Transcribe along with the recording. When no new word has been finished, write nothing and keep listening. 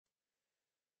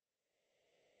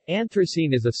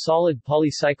Anthracene is a solid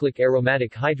polycyclic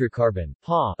aromatic hydrocarbon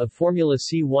 (PA) of formula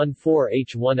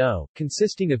C14H10,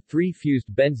 consisting of 3 fused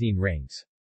benzene rings.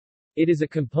 It is a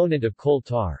component of coal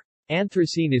tar.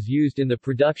 Anthracene is used in the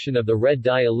production of the red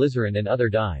dye alizarin and other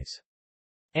dyes.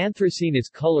 Anthracene is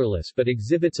colorless but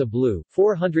exhibits a blue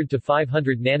 400 to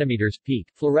 500 nanometers peak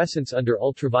fluorescence under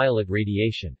ultraviolet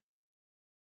radiation.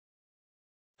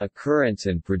 Occurrence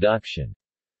and production.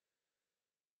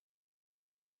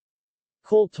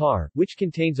 Coal tar, which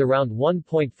contains around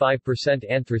 1.5%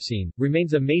 anthracene,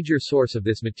 remains a major source of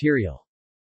this material.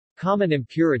 Common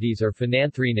impurities are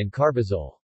phenanthrene and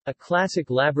carbazole. A classic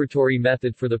laboratory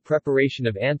method for the preparation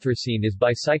of anthracene is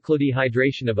by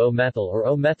cyclodehydration of O-methyl or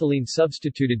O-methylene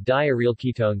substituted diaryl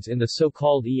ketones in the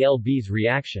so-called ELBs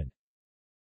reaction.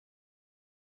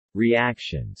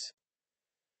 Reactions.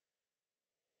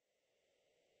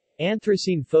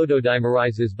 Anthracene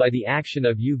photodimerizes by the action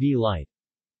of UV light.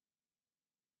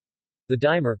 The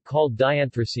dimer, called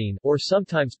dianthracene, or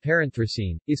sometimes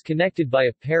paranthracene, is connected by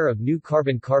a pair of new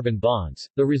carbon-carbon bonds,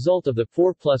 the result of the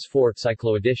 4+4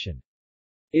 cycloaddition.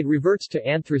 It reverts to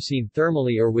anthracene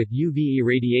thermally or with UV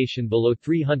irradiation below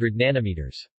 300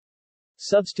 nanometers.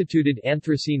 Substituted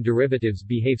anthracene derivatives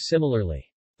behave similarly.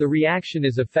 The reaction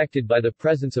is affected by the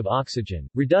presence of oxygen.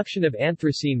 Reduction of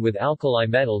anthracene with alkali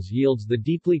metals yields the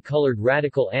deeply colored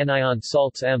radical anion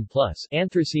salts M+,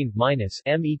 anthracene -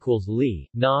 M equals Li,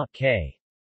 Na, K.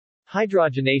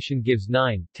 Hydrogenation gives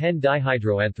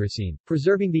 9,10-dihydroanthracene,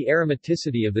 preserving the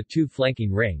aromaticity of the 2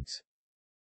 flanking rings.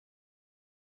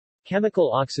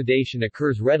 Chemical oxidation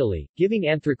occurs readily, giving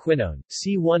anthraquinone,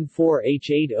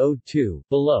 C14H8O2,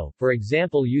 below, for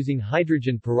example using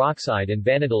hydrogen peroxide and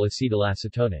vanadyl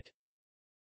acetylacetonate.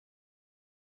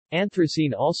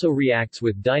 Anthracene also reacts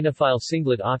with dinephile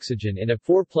singlet oxygen in a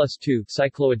 4+2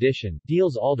 cycloaddition,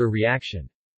 Diels-Alder reaction.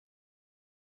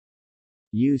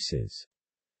 Uses.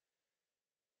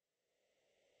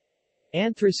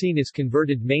 Anthracene is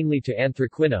converted mainly to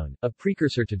anthraquinone, a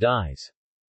precursor to dyes.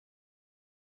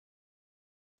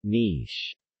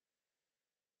 Niche.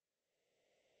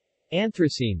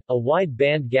 Anthracene, a wide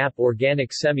band-gap organic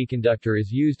semiconductor,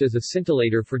 is used as a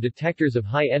scintillator for detectors of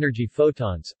high-energy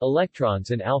photons,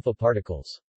 electrons and alpha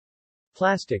particles.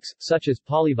 Plastics, such as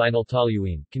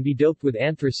polyvinyltoluene, can be doped with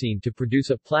anthracene to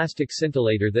produce a plastic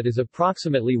scintillator that is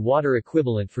approximately water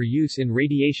equivalent for use in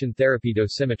radiation therapy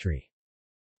dosimetry.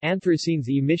 Anthracene's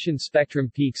emission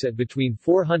spectrum peaks at between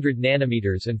 400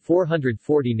 nanometers and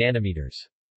 440 nanometers.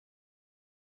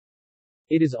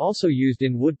 It is also used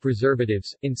in wood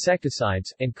preservatives,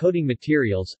 insecticides, and coating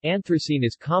materials. Anthracene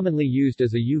is commonly used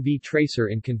as a UV tracer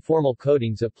in conformal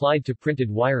coatings applied to printed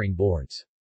wiring boards.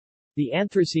 The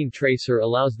anthracene tracer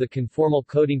allows the conformal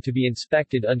coating to be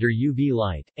inspected under UV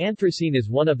light. Anthracene is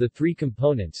one of the 3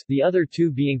 components, the other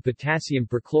 2 being potassium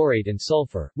perchlorate and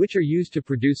sulfur, which are used to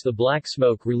produce the black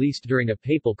smoke released during a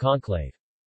papal conclave.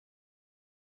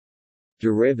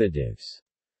 Derivatives.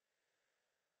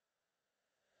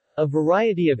 A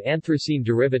variety of anthracene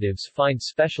derivatives find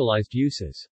specialized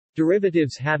uses.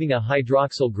 Derivatives having a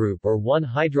hydroxyl group or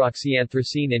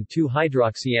 1-hydroxyanthracene and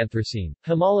 2-hydroxyanthracene,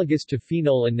 homologous to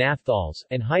phenol and naphthals,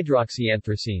 and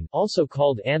hydroxyanthracene, also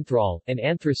called anthrol, and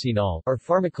anthracenol, are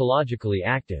pharmacologically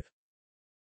active.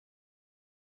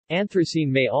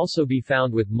 Anthracene may also be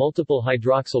found with multiple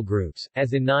hydroxyl groups,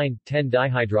 as in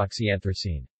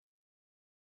 9,10-dihydroxyanthracene.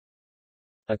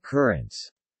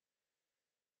 Occurrence.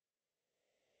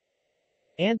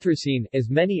 Anthracene, as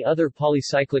many other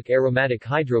polycyclic aromatic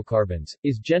hydrocarbons,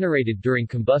 is generated during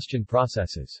combustion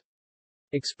processes.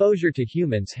 Exposure to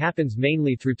humans happens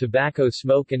mainly through tobacco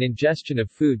smoke and ingestion of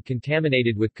food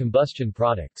contaminated with combustion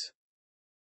products.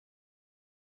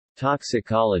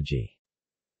 Toxicology.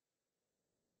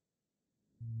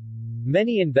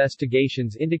 Many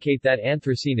investigations indicate that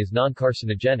anthracene is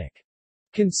non-carcinogenic.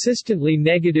 Consistently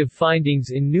negative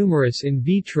findings in numerous in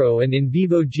vitro and in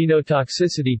vivo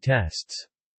genotoxicity tests.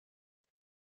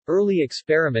 Early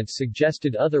experiments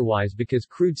suggested otherwise because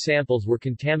crude samples were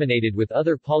contaminated with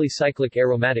other polycyclic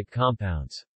aromatic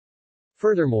compounds.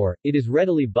 Furthermore, it is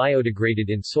readily biodegraded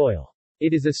in soil.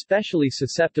 It is especially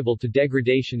susceptible to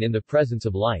degradation in the presence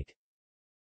of light.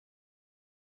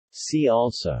 See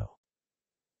also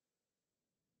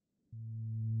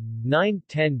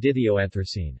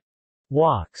 9,10-dithioanthracene.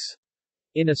 Walks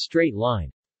in a straight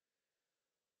line.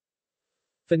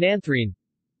 Phenanthrene.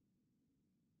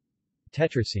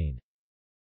 Tetracene.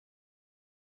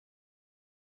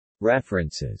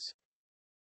 References.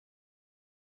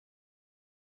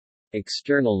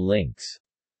 External links.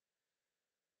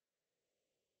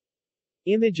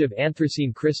 Image of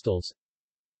anthracene crystals.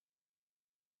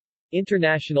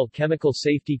 International Chemical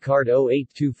Safety Card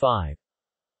 0825.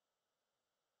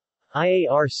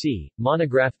 IARC,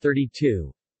 Monograph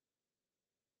 32.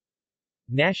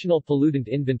 National Pollutant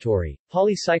Inventory,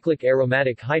 Polycyclic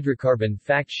Aromatic Hydrocarbon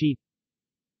Fact Sheet.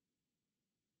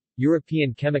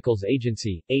 European Chemicals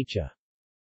Agency, HA.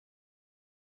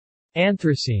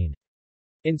 Anthracene.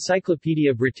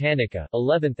 Encyclopædia Britannica,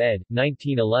 11th ed.,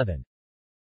 1911.